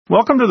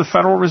Welcome to the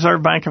Federal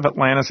Reserve Bank of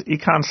Atlanta's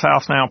Econ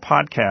South Now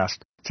podcast.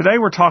 Today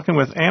we're talking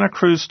with Anna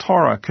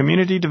Cruz-Torra,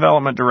 Community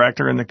Development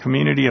Director in the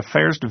Community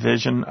Affairs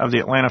Division of the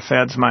Atlanta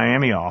Fed's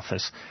Miami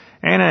office.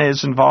 Anna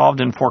is involved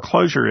in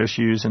foreclosure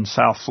issues in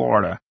South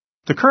Florida.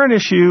 The current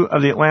issue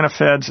of the Atlanta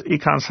Fed's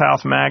Econ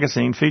South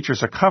magazine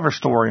features a cover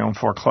story on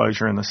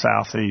foreclosure in the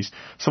Southeast.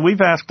 So we've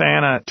asked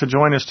Anna to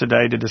join us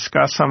today to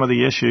discuss some of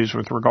the issues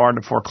with regard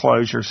to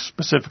foreclosures,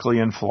 specifically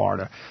in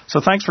Florida. So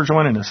thanks for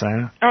joining us,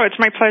 Anna. Oh, it's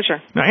my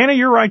pleasure. Now, Anna,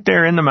 you're right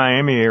there in the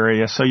Miami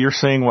area, so you're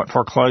seeing what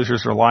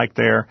foreclosures are like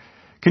there.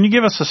 Can you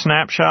give us a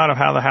snapshot of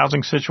how the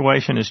housing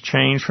situation has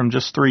changed from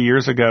just 3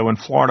 years ago when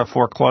Florida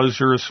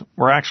foreclosures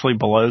were actually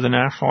below the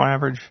national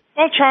average?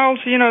 Well, Charles,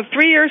 3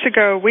 years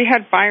ago, we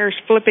had buyers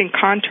flipping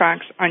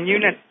contracts on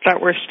units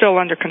that were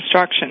still under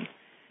construction.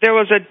 There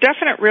was a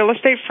definite real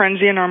estate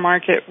frenzy in our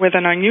market with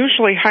an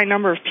unusually high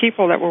number of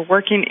people that were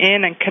working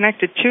in and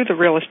connected to the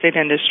real estate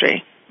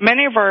industry.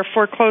 Many of our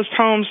foreclosed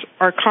homes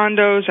are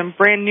condos and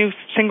brand new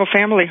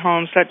single-family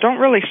homes that don't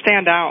really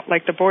stand out,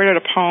 like the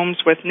boarded-up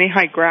homes with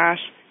knee-high grass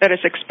that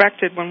is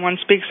expected when one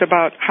speaks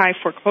about high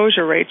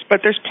foreclosure rates,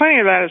 but there's plenty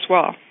of that as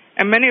well.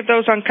 And many of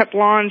those unkept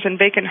lawns and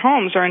vacant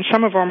homes are in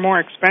some of our more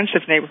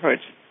expensive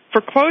neighborhoods.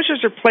 Foreclosures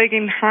are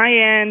plaguing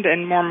high-end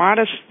and more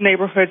modest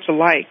neighborhoods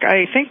alike.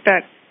 I think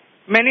that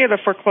many of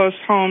the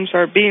foreclosed homes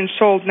are being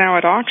sold now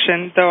at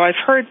auction, though I've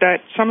heard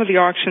that some of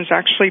the auctions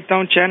actually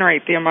don't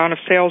generate the amount of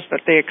sales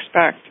that they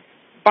expect.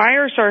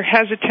 Buyers are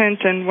hesitant,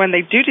 and when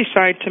they do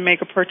decide to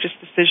make a purchase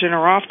decision,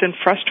 are often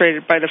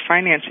frustrated by the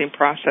financing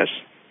process.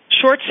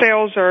 Short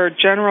sales are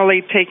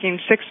generally taking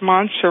 6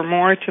 months or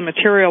more to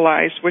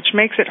materialize, which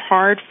makes it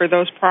hard for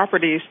those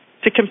properties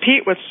to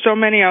compete with so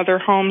many other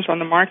homes on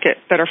the market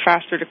that are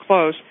faster to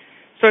close.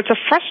 So it's a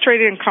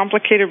frustrating and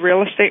complicated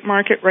real estate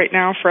market right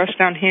now for us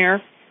down here,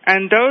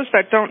 and those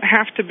that don't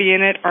have to be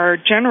in it are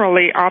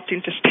generally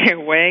opting to stay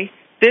away.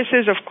 This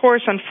is, of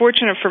course,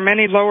 unfortunate for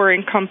many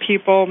lower-income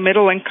people,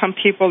 middle-income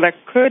people that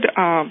could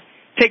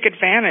take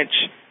advantage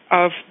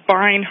of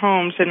buying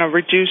homes in a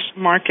reduced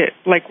market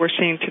like we're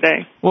seeing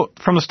today. Well,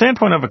 from the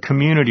standpoint of a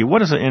community,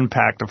 what is the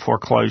impact of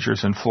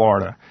foreclosures in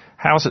Florida?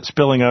 How is it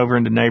spilling over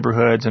into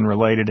neighborhoods and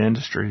related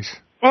industries?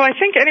 Well, I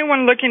think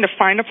anyone looking to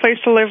find a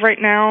place to live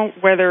right now,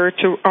 whether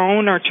to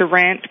own or to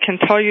rent, can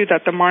tell you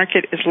that the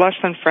market is less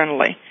than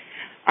friendly.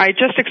 I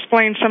just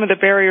explained some of the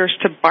barriers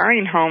to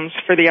buying homes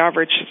for the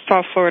average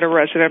South Florida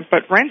resident,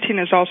 but renting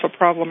is also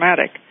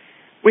problematic.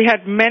 We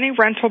had many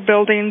rental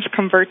buildings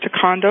convert to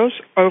condos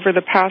over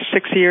the past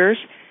 6 years.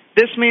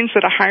 This means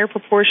that a higher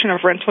proportion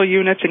of rental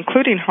units,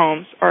 including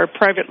homes, are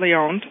privately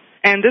owned.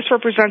 And this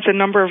represents a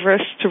number of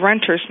risks to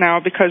renters now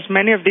because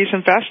many of these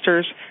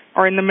investors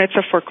are in the midst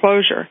of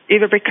foreclosure,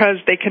 either because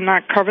they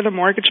cannot cover the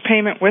mortgage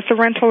payment with the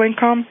rental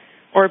income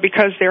or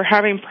because they're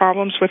having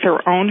problems with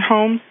their own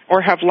home or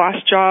have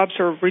lost jobs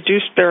or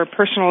reduced their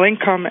personal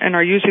income and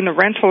are using the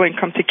rental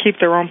income to keep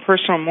their own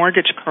personal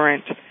mortgage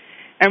current.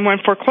 And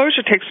when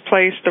foreclosure takes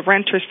place, the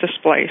renter is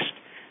displaced.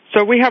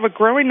 So we have a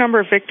growing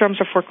number of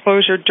victims of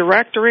foreclosure,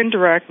 direct or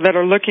indirect, that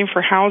are looking for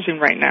housing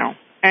right now.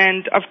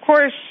 And, of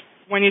course,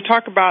 when you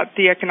talk about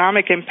the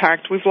economic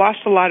impact, we've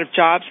lost a lot of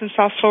jobs in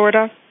South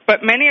Florida,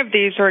 but many of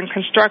these are in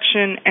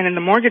construction and in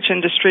the mortgage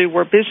industry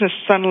where business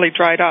suddenly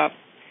dried up.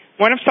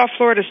 One of South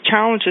Florida's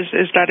challenges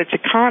is that its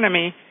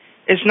economy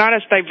is not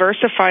as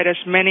diversified as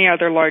many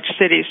other large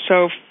cities.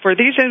 So for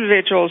these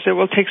individuals, it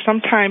will take some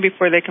time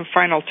before they can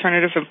find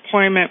alternative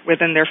employment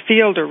within their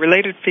field or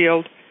related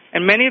field,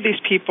 and many of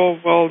these people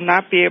will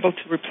not be able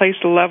to replace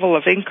the level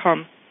of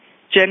income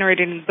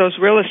generated in those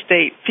real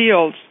estate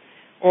fields,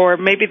 or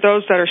maybe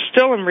those that are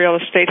still in real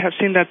estate have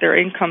seen that their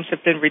incomes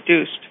have been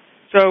reduced.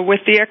 So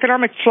with the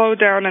economic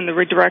slowdown and the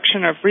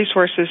redirection of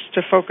resources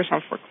to focus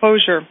on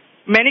foreclosure,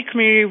 many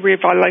community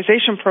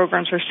revitalization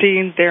programs are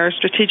seeing their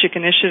strategic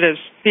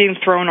initiatives being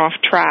thrown off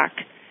track.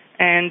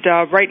 And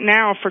right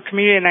now, for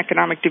community and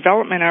economic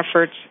development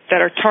efforts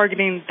that are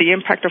targeting the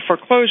impact of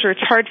foreclosure,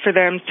 it's hard for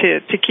them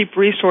to keep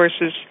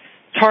resources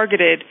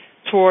targeted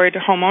toward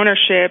home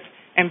ownership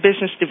and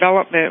business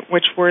development,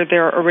 which were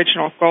their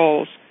original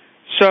goals.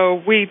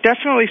 So we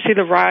definitely see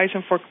the rise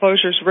in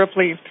foreclosures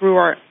rippling through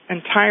our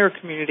entire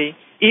community,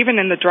 even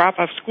in the drop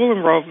of school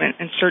enrollment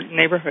in certain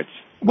neighborhoods.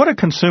 What do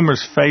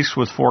consumers faced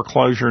with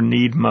foreclosure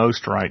need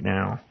most right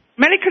now?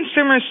 Many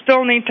consumers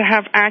still need to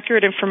have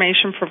accurate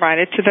information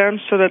provided to them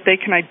so that they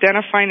can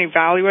identify and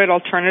evaluate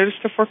alternatives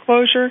to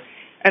foreclosure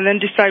and then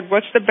decide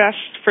what's the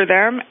best for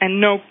them and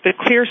know the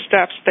clear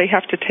steps they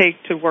have to take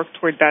to work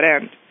toward that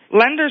end.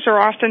 Lenders are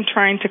often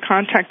trying to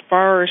contact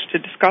borrowers to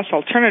discuss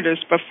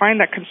alternatives but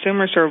find that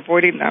consumers are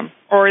avoiding them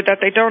or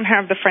that they don't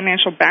have the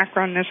financial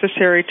background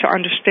necessary to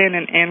understand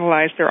and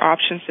analyze their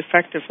options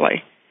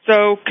effectively.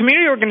 So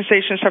community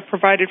organizations have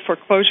provided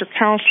foreclosure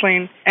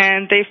counseling,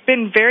 and they've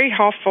been very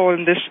helpful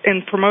in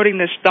promoting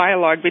this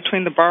dialogue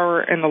between the borrower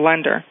and the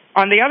lender.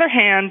 On the other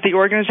hand, the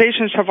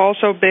organizations have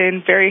also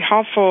been very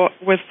helpful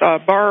with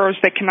borrowers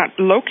that cannot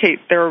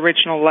locate their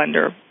original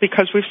lender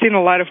because we've seen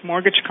a lot of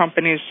mortgage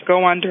companies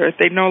go under.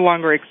 They no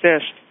longer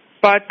exist.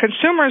 But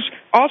consumers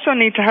also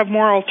need to have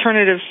more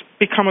alternatives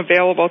become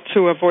available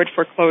to avoid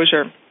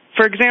foreclosure.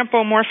 For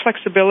example, more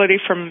flexibility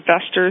from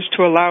investors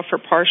to allow for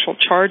partial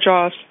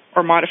charge-offs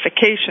or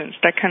modifications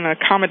that can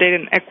accommodate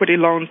an equity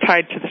loan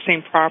tied to the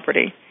same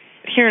property.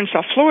 Here in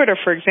South Florida,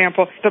 for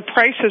example, the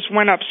prices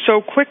went up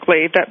so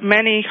quickly that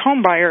many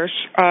home buyers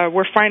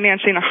were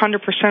financing 100%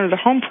 of the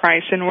home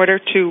price in order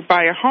to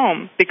buy a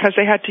home because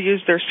they had to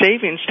use their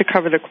savings to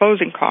cover the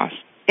closing costs.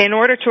 In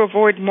order to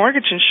avoid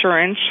mortgage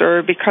insurance,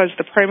 or because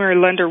the primary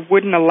lender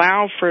wouldn't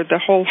allow for the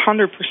whole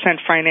 100%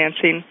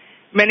 financing,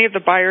 many of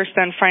the buyers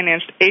then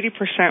financed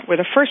 80% with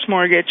a first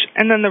mortgage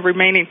and then the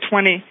remaining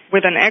 20%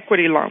 with an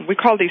equity loan. We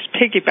call these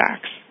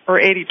piggybacks or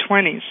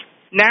 80-20s.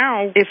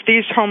 Now, if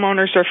these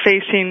homeowners are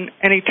facing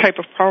any type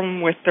of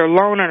problem with their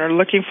loan and are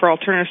looking for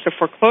alternatives to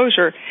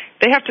foreclosure,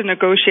 they have to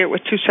negotiate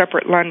with two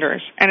separate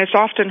lenders. And it's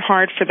often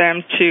hard for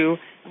them to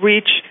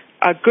reach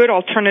a good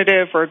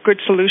alternative or a good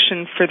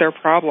solution for their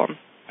problem.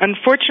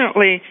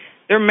 Unfortunately,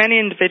 there are many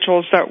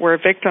individuals that were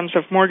victims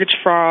of mortgage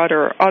fraud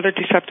or other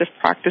deceptive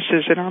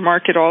practices in our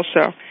market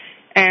also.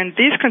 And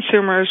these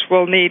consumers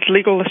will need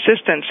legal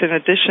assistance in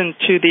addition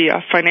to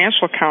the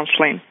financial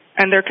counseling.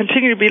 And there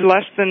continue to be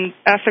less than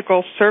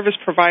ethical service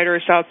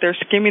providers out there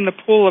skimming the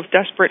pool of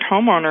desperate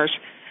homeowners.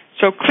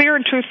 So clear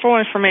and truthful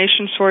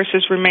information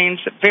sources remains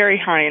very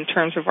high in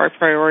terms of our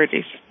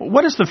priorities.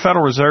 What is the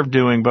Federal Reserve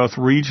doing both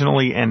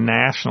regionally and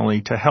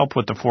nationally to help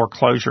with the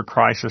foreclosure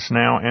crisis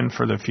now and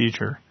for the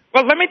future?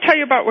 Well, let me tell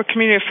you about what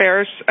community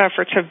affairs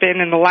efforts have been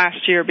in the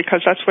last year,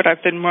 because that's what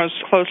I've been most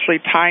closely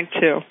tied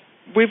to.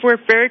 We've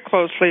worked very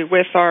closely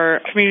with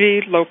our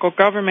community, local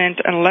government,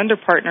 and lender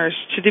partners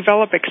to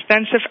develop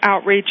extensive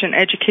outreach and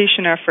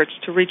education efforts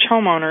to reach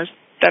homeowners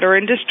that are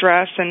in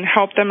distress and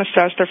help them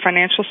assess their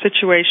financial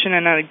situation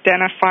and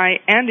identify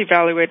and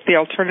evaluate the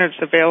alternatives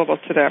available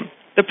to them.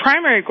 The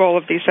primary goal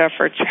of these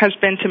efforts has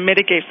been to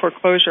mitigate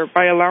foreclosure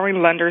by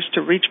allowing lenders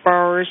to reach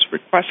borrowers,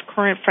 request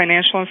current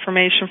financial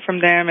information from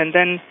them, and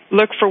then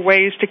look for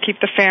ways to keep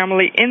the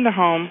family in the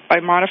home by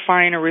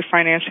modifying or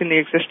refinancing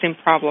the existing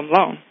problem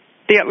loan.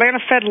 The Atlanta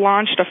Fed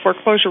launched a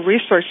Foreclosure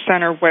Resource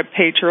Center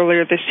webpage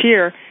earlier this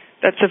year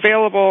that's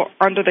available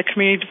under the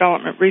Community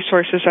Development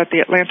Resources at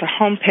the Atlanta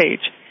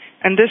homepage.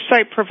 And this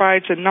site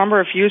provides a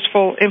number of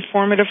useful,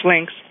 informative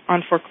links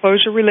on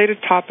foreclosure-related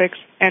topics,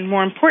 and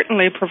more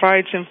importantly,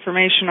 provides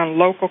information on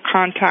local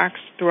contacts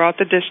throughout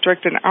the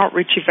district and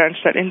outreach events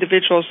that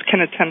individuals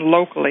can attend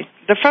locally.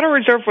 The Federal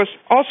Reserve was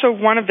also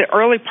one of the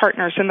early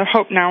partners in the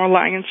Hope Now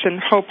Alliance and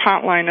Hope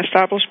Hotline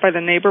established by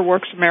the Neighbor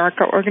Works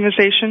America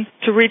organization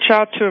to reach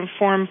out to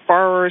inform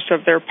borrowers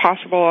of their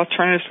possible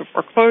alternatives to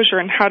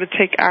foreclosure and how to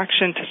take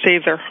action to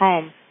save their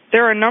home.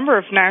 There are a number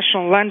of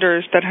national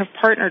lenders that have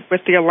partnered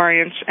with the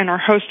Alliance and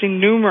are hosting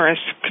numerous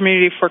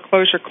community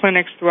foreclosure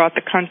clinics throughout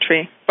the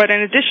country. But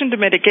in addition to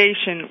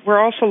mitigation,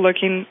 we're also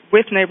looking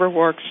with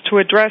NeighborWorks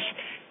to address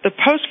the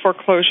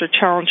post-foreclosure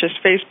challenges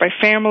faced by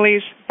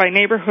families, by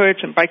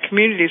neighborhoods, and by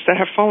communities that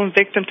have fallen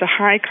victim to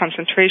high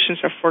concentrations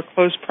of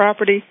foreclosed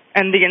property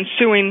and the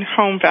ensuing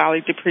home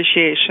value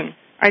depreciation.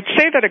 I'd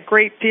say that a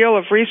great deal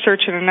of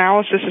research and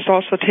analysis is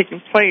also taking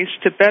place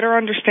to better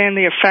understand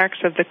the effects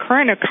of the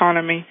current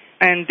economy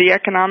and the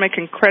economic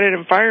and credit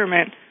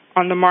environment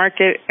on the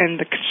market and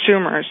the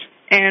consumers.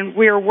 And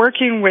we are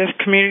working with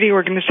community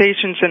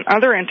organizations and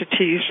other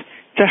entities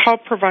to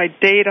help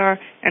provide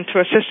data and to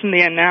assist in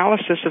the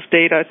analysis of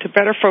data to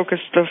better focus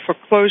the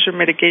foreclosure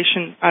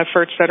mitigation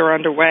efforts that are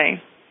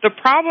underway. The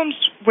problems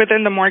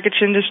within the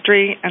mortgage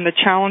industry and the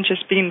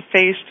challenges being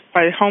faced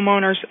by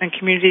homeowners and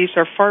communities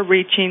are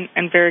far-reaching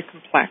and very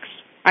complex.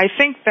 I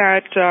think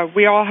that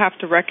we all have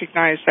to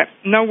recognize that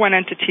no one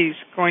entity is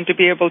going to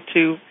be able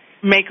to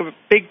make a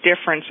big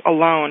difference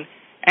alone,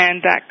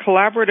 and that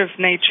collaborative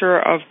nature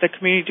of the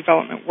community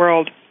development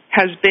world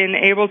has been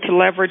able to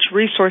leverage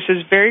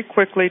resources very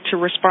quickly to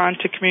respond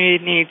to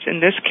community needs in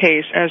this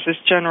case, as is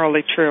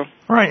generally true.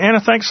 All right, Anna,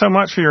 thanks so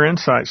much for your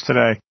insights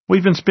today.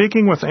 We've been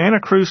speaking with Anna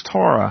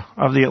Cruz-Torra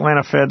of the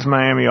Atlanta Fed's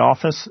Miami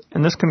office,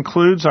 and this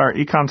concludes our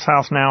Econ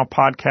South Now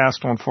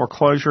podcast on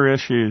foreclosure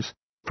issues.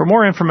 For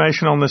more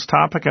information on this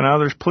topic and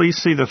others, please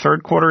see the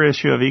third quarter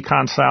issue of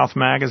Econ South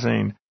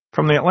magazine.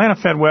 From the Atlanta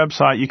Fed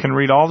website, you can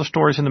read all the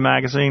stories in the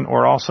magazine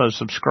or also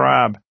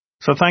subscribe.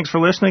 So thanks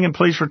for listening, and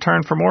please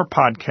return for more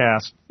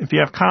podcasts. If you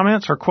have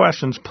comments or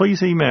questions,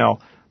 please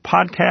email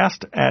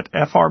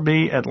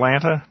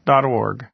podcast@frbatlanta.org.